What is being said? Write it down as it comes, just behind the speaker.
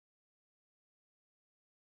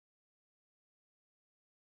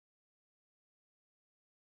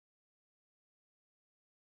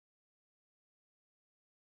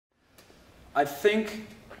I think,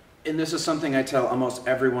 and this is something I tell almost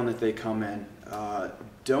everyone that they come in,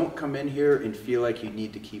 don't come in here and feel like you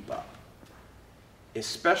need to keep up.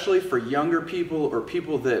 Especially for younger people or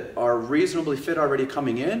people that are reasonably fit already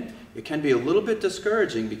coming in, it can be a little bit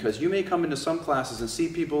discouraging because you may come into some classes and see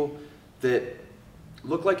people that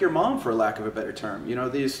look like your mom, for lack of a better term. You know,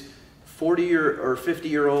 these 40 or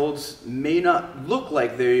 50-year-olds may not look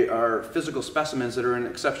like they are physical specimens that are in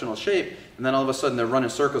exceptional shape, and then all of a sudden they're running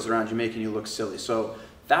circles around you, making you look silly. So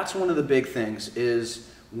that's one of the big things is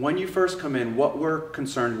when you first come in, what we're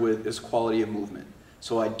concerned with is quality of movement.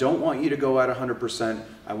 So I don't want you to go at 100%.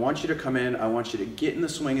 I want you to come in, I want you to get in the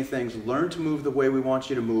swing of things, learn to move the way we want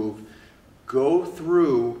you to move, go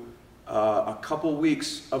through a couple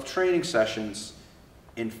weeks of training sessions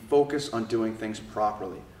and focus on doing things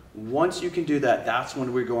properly. Once you can do that, that's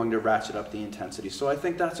when we're going to ratchet up the intensity. So I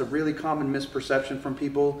think that's a really common misperception from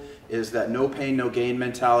people, is that no pain, no gain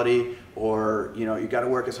mentality, or you got to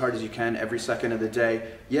work as hard as you can every second of the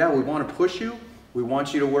day. Yeah, we want to push you. We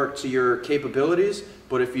want you to work to your capabilities,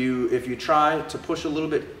 but if you try to push a little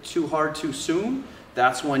bit too hard too soon,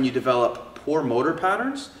 that's when you develop poor motor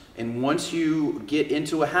patterns. And once you get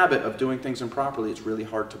into a habit of doing things improperly, it's really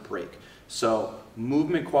hard to break. So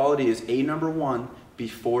movement quality is number one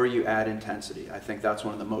before you add intensity. I think that's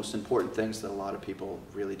one of the most important things that a lot of people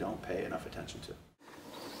really don't pay enough attention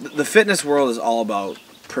to. The fitness world is all about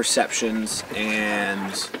perceptions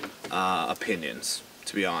and opinions,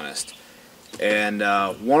 to be honest. And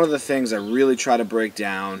one of the things I really try to break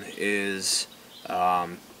down is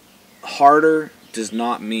harder does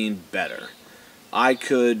not mean better. I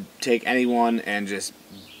could take anyone and just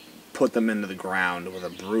put them into the ground with a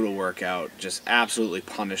brutal workout, just absolutely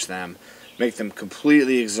punish them, make them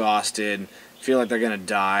completely exhausted, feel like they're going to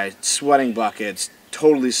die, sweating buckets,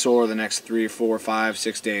 totally sore the next 3, 4, 5,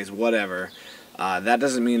 6 days, whatever. That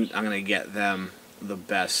doesn't mean I'm going to get them the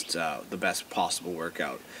best possible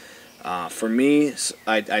workout. For me,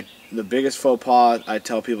 the biggest faux pas I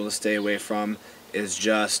tell people to stay away from is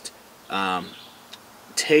just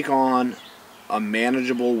take on a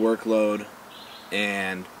manageable workload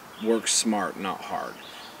and work smart, not hard.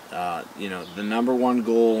 The number one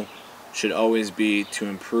goal should always be to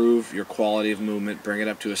improve your quality of movement, bring it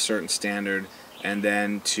up to a certain standard, and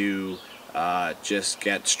then to just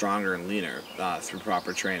get stronger and leaner through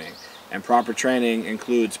proper training. And proper training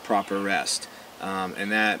includes proper rest.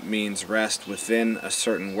 And that means rest within a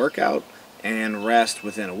certain workout, and rest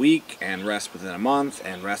within a week, and rest within a month,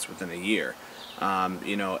 and rest within a year.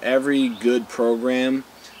 Every good program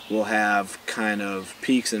will have kind of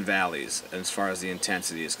peaks and valleys as far as the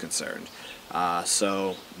intensity is concerned.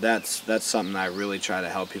 So that's something I really try to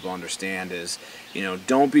help people understand is,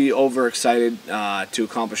 don't be overexcited to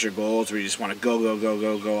accomplish your goals where you just want to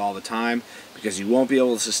go all the time, because you won't be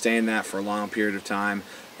able to sustain that for a long period of time.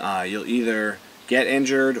 You'll either get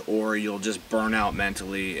injured or you'll just burn out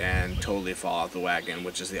mentally and totally fall off the wagon,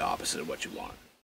 which is the opposite of what you want.